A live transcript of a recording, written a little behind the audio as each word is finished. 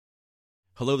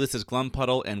Hello, this is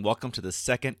Glumpuddle, and welcome to the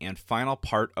second and final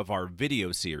part of our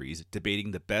video series debating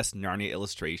the best Narnia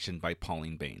illustration by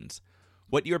Pauline Baynes.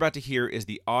 What you're about to hear is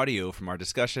the audio from our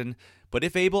discussion, but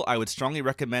if able, I would strongly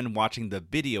recommend watching the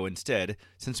video instead,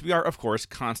 since we are, of course,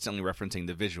 constantly referencing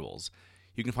the visuals.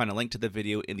 You can find a link to the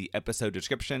video in the episode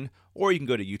description, or you can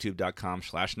go to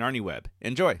youtube.com/NarniWeb.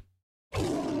 Enjoy!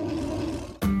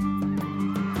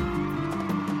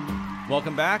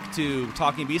 Welcome back to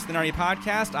Talking Beasts, the Narnia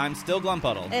podcast. I'm still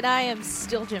Glumpuddle. And I am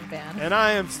still Jim Van. And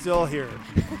I am still here.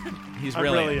 He's I'm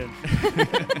brilliant.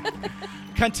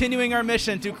 Continuing our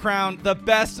mission to crown the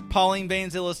best Pauline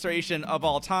Baynes illustration of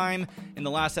all time. In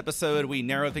the last episode, we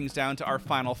narrowed things down to our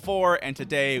final four, and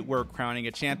today we're crowning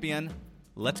a champion.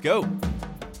 Let's go.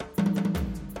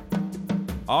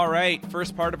 All right,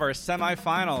 first part of our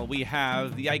semifinal, we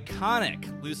have the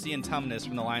iconic Lucy and Tumnus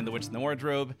from The Lion, the Witch, and the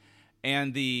Wardrobe,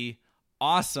 and the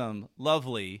awesome,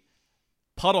 lovely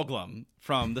Puddleglum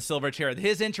from The Silver Chair.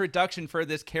 His introduction for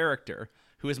this character,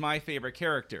 who is my favorite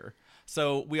character.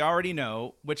 So we already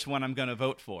know which one I'm going to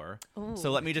vote for. Ooh,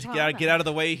 so let me just get out of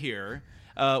the way here.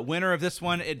 Winner of this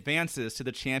one advances to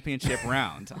the championship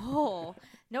round. Oh,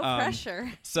 no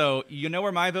pressure. So you know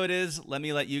where my vote is. Let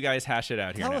you guys hash it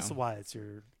out here. Tell us why it's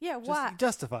your... Yeah, why?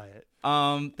 Justify it.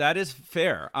 That is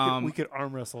fair. We could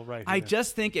arm wrestle right here. I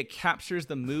just think it captures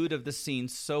the mood of the scene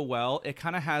so well. It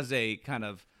kind of has a kind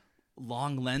of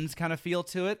long lens kind of feel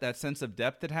to it, that sense of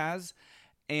depth it has.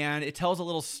 And it tells a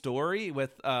little story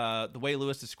with the way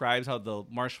Lewis describes how the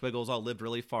Marshwiggles all lived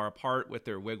really far apart with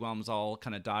their wigwams all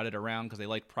kind of dotted around because they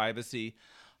like privacy.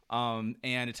 And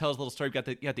it tells a little story. You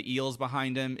got the eels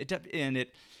behind him.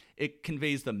 It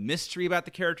conveys the mystery about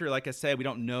the character. Like I said, we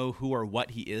don't know who or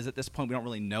what he is at this point. We don't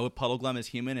really know if Puddleglum is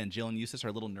human, and Jill and Eustace are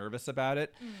a little nervous about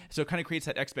it. So it kind of creates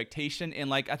that expectation.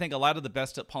 And I think a lot of the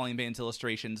best Pauline Baynes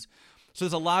illustrations, so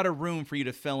there's a lot of room for you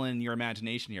to fill in your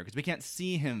imagination here because we can't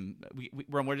see him.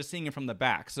 We're just seeing him from the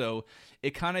back. So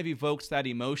it kind of evokes that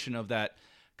emotion of that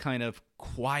kind of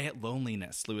quiet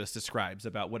loneliness Lewis describes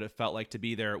about what it felt like to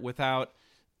be there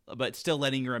but still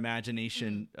letting your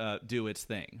imagination do its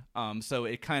thing. So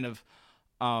it kind of,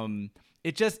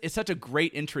 it's such a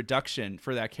great introduction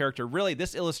for that character. Really,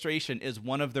 this illustration is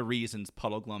one of the reasons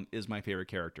Puddleglum is my favorite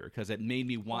character, because it made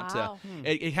me want to,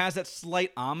 it has that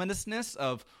slight ominousness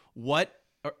of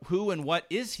who and what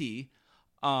is he.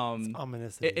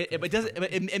 Ominous.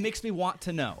 It makes me want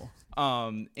to know.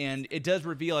 And it does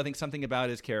reveal, I think, something about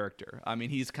his character. I mean,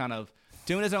 he's kind of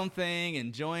doing his own thing,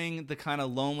 enjoying the kind of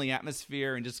lonely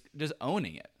atmosphere, and just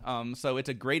owning it. So it's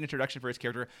a great introduction for his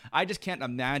character. I just can't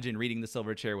imagine reading The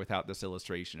Silver Chair without this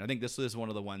illustration. I think this is one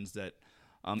of the ones that,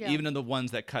 even in the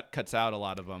ones that cuts out a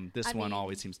lot of them, this one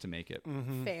always seems to make it.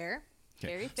 Mm-hmm. Fair. Okay.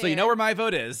 Very fair. So you know where my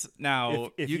vote is. Now,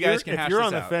 if you guys can hash this out.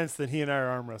 If you're on the fence, then he and I are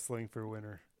arm wrestling for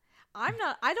winner. I'm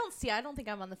not. I don't think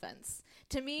I'm on the fence.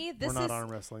 To me, this is... We're not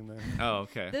arm wrestling then. Oh,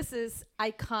 okay. This is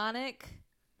iconic...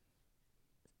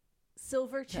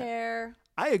 Silver Chair.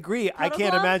 I agree. I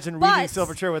can't imagine reading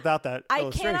Silver Chair without that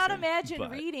illustration. I cannot imagine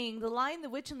reading The Lion, the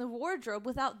Witch, and the Wardrobe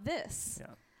without this.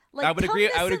 Yeah. I would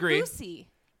agree. Lucy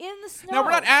in the snow. No,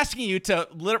 we're not asking you to.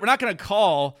 We're not going to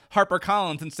call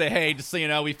HarperCollins and say, "Hey, just so you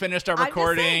know, we finished our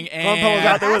recording and we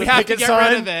have to get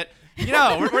rid of it." You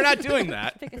know, we're not doing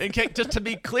that. Just to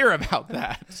be clear about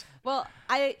that. Well,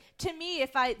 to me,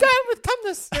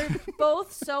 they're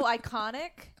both so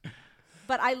iconic,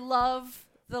 but I love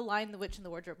The Lion, the Witch, and the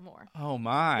Wardrobe more. Oh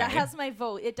my! That has my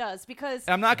vote. It does, because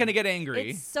I'm not going to get angry.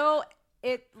 It's so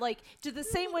to the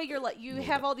same way you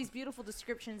have all these beautiful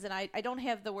descriptions, and I don't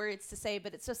have the words to say,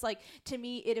 but it's just to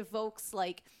me it evokes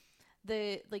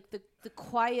the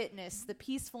quietness, the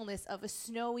peacefulness of a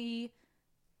snowy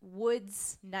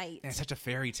woods night. And it's such a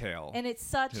fairy tale. And it's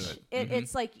such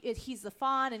it's he's the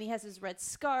fawn, and he has his red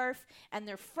scarf, and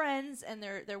they're friends, and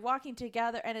they're walking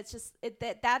together, and it's just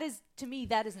that is, to me,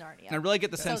 that is Narnia. And I really get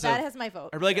the sense that has my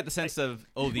vote. I really get the sense of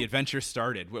the adventure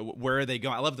started. Where are they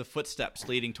going? I love the footsteps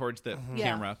leading towards the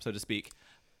camera, so to speak.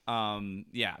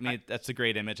 That's a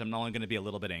great image. I'm only going to be a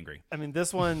little bit angry. I mean,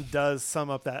 this one does sum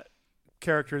up that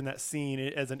character in that scene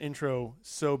as an intro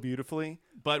so beautifully.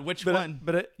 But which one?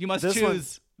 You must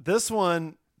choose. This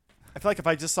one, I feel like if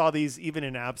I just saw these even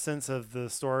in absence of the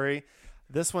story,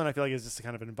 this one I feel like is just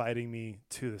kind of inviting me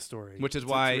to the story. Which is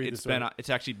why it's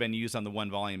actually been used on the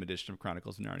 1-volume edition of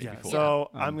Chronicles of Narnia before. So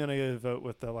I'm going to vote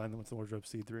with The Lion, the Witch, and the Wardrobe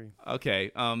C3.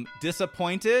 Okay.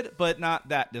 Disappointed, but not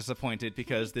that disappointed,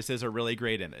 because this is a really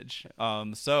great image.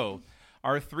 So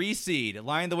our 3 seed,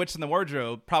 Lion, the Witch, and the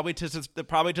Wardrobe, probably to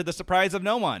the surprise of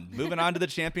no one. Moving on to the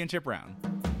championship round.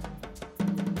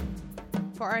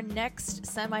 For our next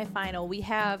semifinal, we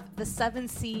have the 7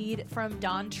 seed from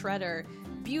Dawn Treader,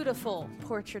 beautiful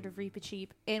portrait of Reepicheep,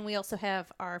 and we also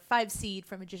have our 5 seed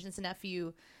from Magician's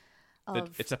Nephew.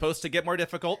 It's supposed to get more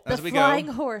difficult as we go. The Flying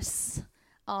go. Horse.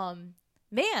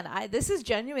 This is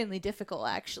genuinely difficult,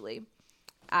 actually.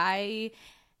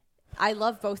 I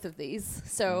love both of these.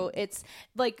 So it's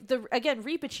like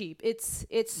Reepicheep.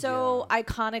 It's so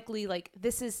iconically like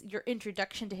this is your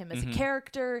introduction to him as a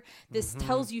character. This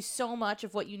tells you so much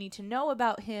of what you need to know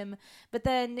about him. But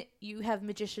then you have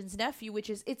Magician's Nephew, which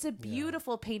is it's a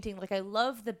beautiful painting. Like I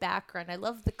love the background. I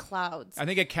love the clouds. I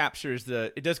think it captures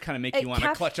it does kind of make you want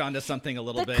to clutch onto something a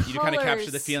little bit. You kind of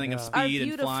capture the feeling of speed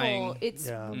and flying.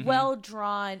 It's well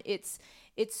drawn.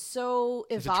 It's so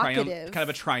evocative. Kind of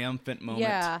a triumphant moment.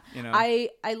 Yeah. You know?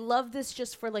 I love this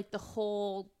just for like the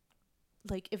whole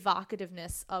like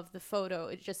evocativeness of the photo.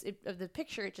 Of the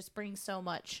picture. It just brings so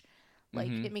much. Like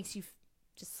it makes you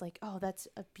just like, oh, that's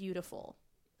a beautiful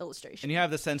illustration. And you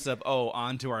have the sense of,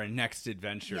 on to our next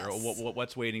adventure. Yes.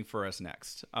 What's waiting for us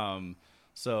next.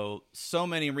 So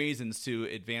many reasons to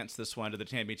advance this one to the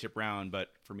championship round, but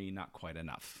for me, not quite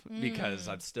enough because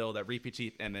I'm still that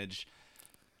Reepicheep image.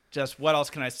 Just what else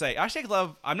can I say? Actually,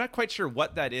 I'm not quite sure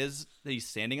what that is that he's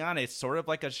standing on. It's sort of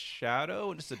like a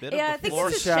shadow, just a bit of the floor.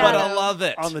 It's a shadow. But I love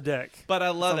it. On the deck. But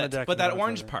I love it. Deck but that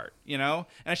orange part, And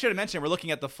I should have mentioned, we're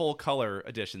looking at the full color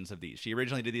editions of these. She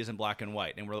originally did these in black and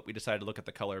white, and we decided to look at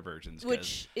the color versions.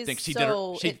 Which is she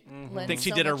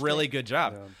she did a really good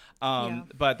job. Yeah.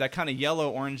 But that kind of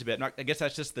yellow-orange bit, I guess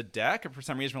that's just the deck, and for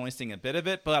some reason we're only seeing a bit of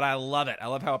it, but I love it. I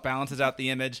love how it balances out the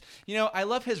image. I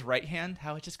love his right hand,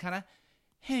 how it just kind of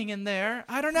hanging there.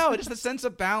 I don't know. It's just a sense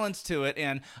of balance to it.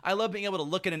 And I love being able to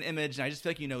look at an image and I just feel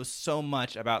like you know so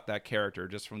much about that character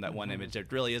just from that one image.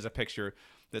 It really is a picture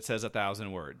that says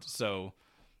 1,000 words. So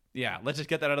yeah, let's just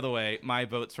get that out of the way. My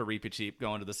vote's for Reepicheep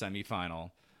going to the semifinal.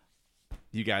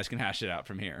 You guys can hash it out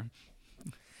from here.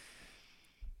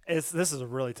 This is a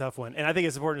really tough one. And I think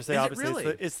it's important to say, obviously,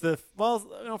 really?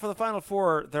 For the final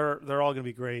 4, they're all going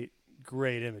to be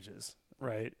great images.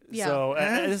 Right. Yeah. So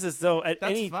this is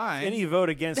any vote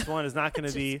against one is not going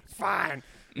to be fine.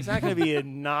 It's not going to be a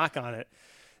knock on it.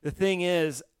 The thing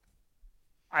is,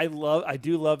 I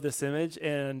do love this image,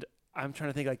 and I'm trying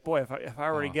to think like, boy, if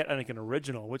I were to get like an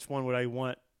original, which one would I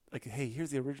want? Like, hey, here's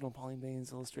the original Pauline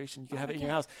Baines illustration. You can have it in your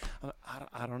house.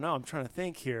 I don't know. I'm trying to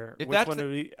think here. Which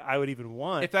one I would even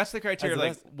want? If that's the criteria,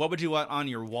 like, what would you want on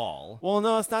your wall? Well,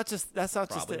 no, it's not just. That's not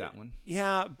Probably just that one.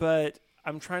 Yeah, but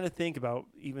I'm trying to think about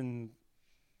even.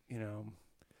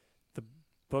 The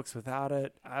books without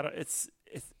it.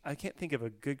 I can't think of a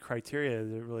good criteria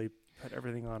to really put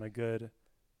everything on a good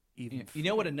even.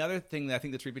 What another thing that I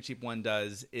think the Reepicheep one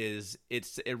does is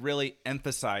it really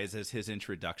emphasizes his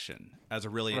introduction as a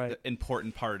really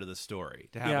important part of the story.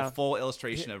 To have a full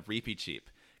illustration of Reepicheep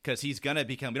because he's going to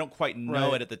become. We don't quite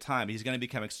know it at the time. But he's going to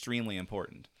become extremely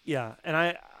important. Yeah, and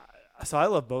I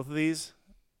love both of these.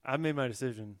 I've made my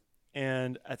decision.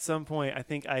 And at some point, I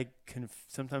think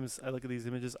sometimes I look at these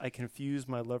images, I confuse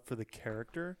my love for the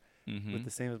character with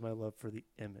the same as my love for the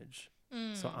image.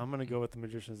 So I'm going to go with the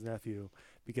Magician's Nephew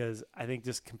because I think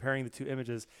just comparing the two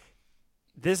images,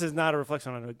 this is not a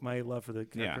reflection on my love for the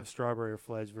character of Strawberry or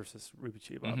Fledge versus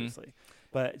Reepicheep, obviously.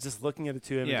 But just looking at the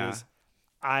two images,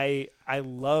 I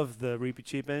love the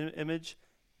Reepicheep image,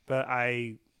 but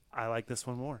I like this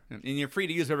one more. And you're free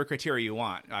to use whatever criteria you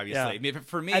want, obviously. Yeah.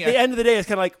 For me, at the end of the day, it's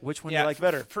kind of like, which one do you like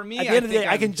better? For me, at the end of the day,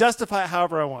 I can justify it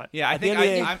however I want. Yeah,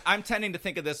 I'm tending to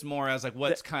think of this more as like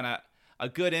what's kind of a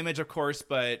good image, of course,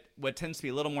 but what tends to be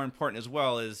a little more important as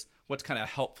well is what's kind of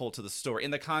helpful to the story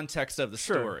in the context of the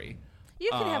story. You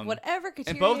can have whatever criteria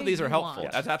and both of these are helpful.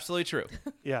 Want. That's absolutely true.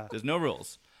 Yeah. There's no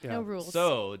rules. Yeah. No rules.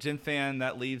 So, Jim Fan,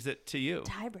 that leaves it to you.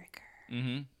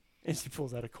 Tiebreaker. And she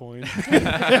pulls out a coin.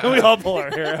 We all pull our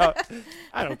hair out.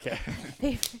 I don't care.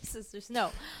 Paper, scissors.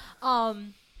 No.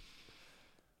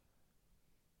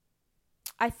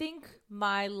 I think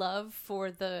my love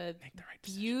for the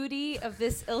beauty of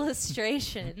this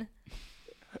illustration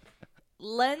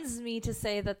lends me to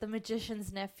say that the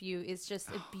Magician's Nephew is just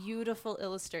a beautiful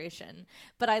illustration.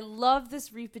 But I love this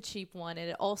Reepicheep one,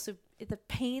 and it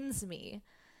pains me.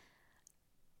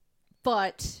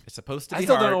 But it's supposed to be I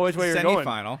still hard. don't know which way you're going.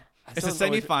 Semifinal. It's a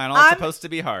semifinal. It's supposed to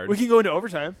be hard. We can go into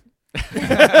overtime.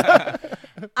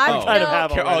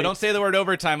 Don't say the word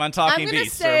overtime on Talking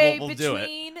Beasts. I'm going to say we'll do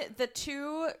it. between the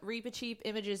two Reepicheep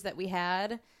images that we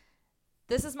had,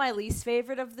 this is my least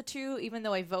favorite of the two, even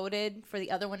though I voted for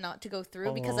the other one not to go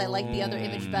through because I like the other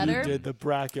image better. You did the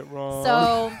bracket wrong.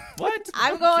 So what?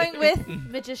 I'm going with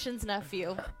Magician's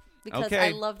Nephew because I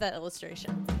love that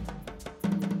illustration.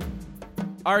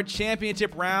 Our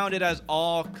championship round, it has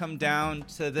all come down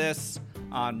to this.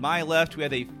 On my left, we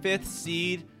have a 5th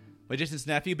seed Magician's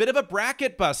Nephew, bit of a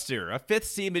bracket buster. A 5th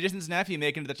seed, Magician's Nephew,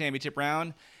 making it to the championship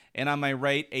round. And on my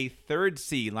right, a 3rd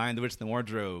seed, Lion, the Witch, and the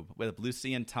Wardrobe, with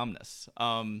Lucy and Tumnus.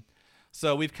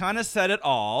 So we've kind of said it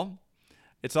all.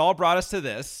 It's all brought us to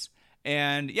this.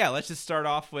 And yeah, let's just start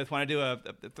off with, want to do a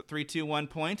 3, 2, 1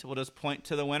 point? We'll just point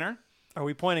to the winner. Are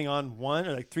we pointing on one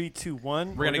or like 3, 2,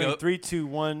 1? We're gonna go 3, 2,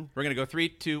 1. We're gonna go 3,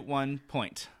 2, 1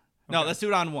 point. No, Okay. let's do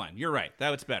it on 1. You're right.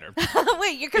 That was better.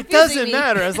 Wait, you're It confusing doesn't me.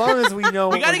 matter as long as we know.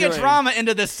 We what got to we're get doing. drama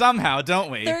into this somehow, don't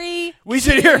we? 3. We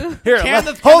should two. here. Can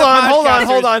Let's- the hold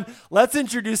podcasters- on. Let's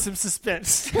introduce some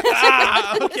suspense.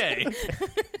 Okay.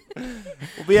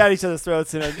 We'll be at each other's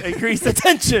throats and increase the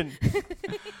tension.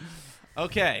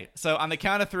 Okay. So on the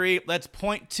count of 3, let's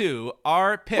point to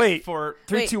our pick Wait. for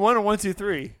 3, Wait. 2, 1, or 1, 2,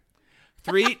 3.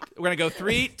 3. We're gonna go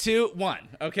 3, 2, 1.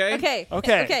 Okay. Okay.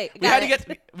 Okay.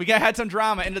 We had some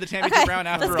drama into the championship round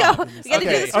after let's all. go. We got to Okay, do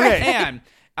this okay. right. And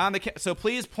on the so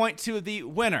please point to the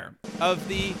winner of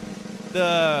the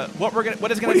what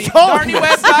is going to be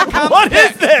NarniWeb.com. What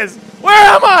is this? Where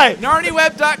am I?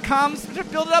 NarniWeb.com's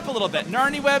build it up a little bit.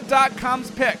 NarniWeb.com's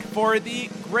pick for the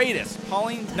greatest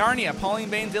Narnia Pauline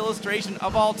Bain's illustration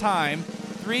of all time.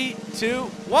 3, 2,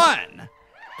 1.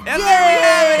 And there we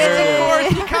have it. It's, of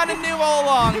course, you kind of knew all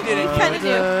along, didn't you? Kinda knew.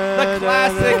 The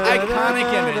classic,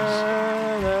 iconic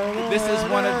image. This is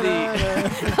one of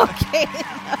the Okay.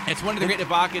 it's one of the great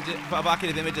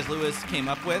evocative images Lewis came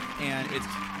up with, and it's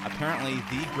apparently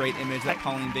the great image that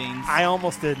Pauline Baines. I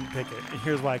almost didn't pick it. And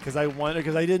here's why. Because I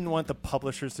didn't want the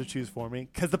publishers to choose for me.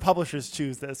 Because the publishers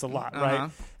choose this a lot, right? Uh-huh.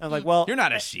 And I'm like, well, You're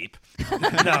not a sheep. no,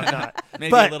 I'm not. Maybe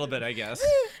But- a little bit, I guess.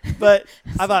 But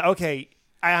I thought, okay.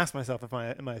 I asked myself,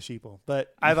 am I a sheeple?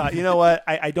 But I thought, you know what?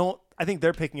 I don't. I think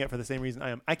they're picking it for the same reason I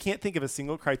am. I can't think of a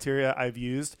single criteria I've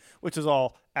used, which is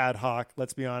all ad hoc.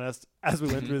 Let's be honest. As we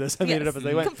went through this, I made it Yes. up as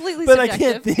they went. Completely But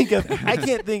subjective. I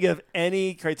can't think of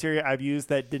any criteria I've used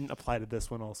that didn't apply to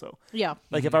this one. Also, Yeah.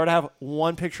 like if I were to have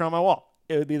one picture on my wall,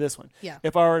 it would be this one. Yeah.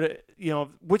 If I were to,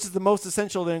 which is the most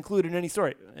essential to include in any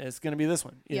story, it's going to be this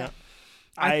one. You Yeah. know?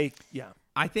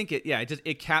 I think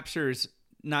it captures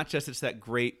not just it's that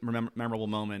great memorable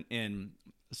moment in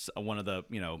one of the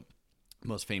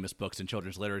most famous books in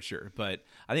children's literature, but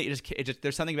I think it just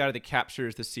there's something about it that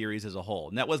captures the series as a whole,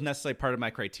 and that wasn't necessarily part of my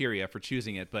criteria for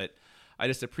choosing it, but I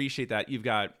just appreciate that you've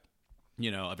got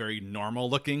a very normal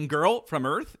looking girl from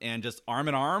Earth and just arm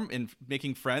in arm and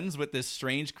making friends with this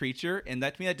strange creature, and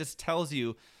that to me that just tells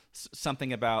you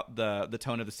something about the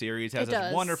tone of the series. It has It this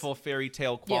does. wonderful fairy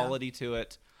tale quality to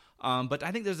it. But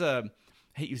I think there's I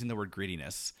hate using the word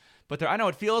greediness, but I know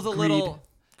it feels a little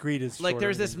Greed is like shorter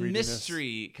there's than this greediness.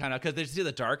 mystery kind of because there's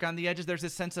the dark on the edges. There's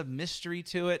this sense of mystery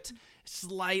to it,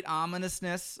 slight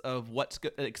ominousness of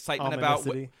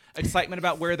excitement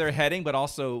about where they're heading, but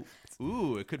also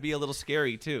it could be a little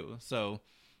scary too. So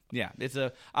yeah, it's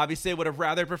obviously I would have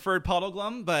rather preferred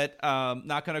Puddleglum, but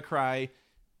not gonna cry.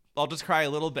 I'll just cry a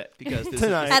little bit because this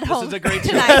Tonight. is a great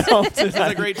Tonight. choice. This is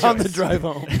a great choice. on the drive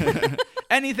home.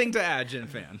 Anything to add, Jin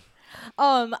Fan?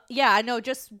 Yeah, I know.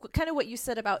 Just kind of what you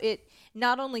said about it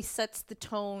not only sets the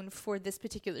tone for this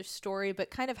particular story,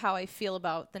 but kind of how I feel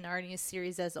about the Narnia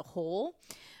series as a whole,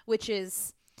 which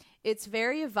is it's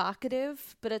very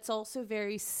evocative, but it's also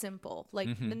very simple. Like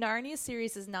the Narnia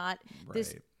series is not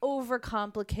this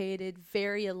overcomplicated,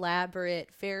 very elaborate,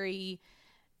 very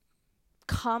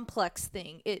complex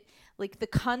thing. Like the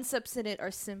concepts in it are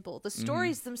simple. The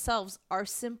stories themselves are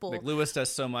simple. Like Lewis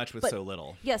does so much with so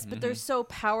little. Yes, but they're so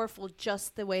powerful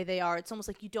just the way they are. It's almost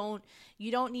like you don't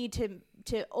need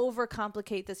to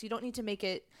overcomplicate this. You don't need to make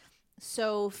it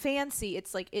so fancy.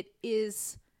 It's like it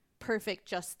is perfect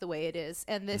just the way it is.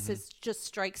 And this is just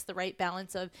strikes the right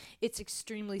balance of it's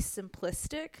extremely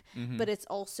simplistic, but it's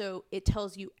also it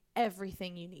tells you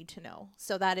everything you need to know.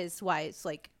 So that is why it's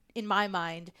like in my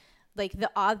mind like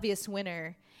the obvious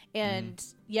winner. And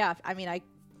yeah, I mean, I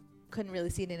couldn't really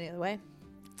see it any other way.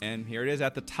 And here it is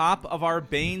at the top of our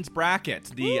Baines bracket,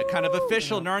 the kind of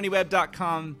official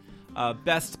NarniWeb.com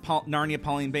best Narnia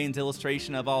Pauline Baines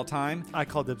illustration of all time. I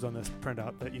call dibs on this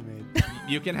printout that you made.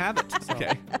 You can have it.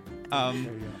 Okay. There you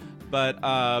go.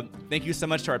 But thank you so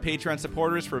much to our Patreon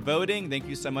supporters for voting. Thank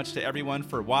you so much to everyone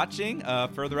for watching.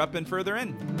 Further up and further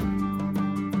in.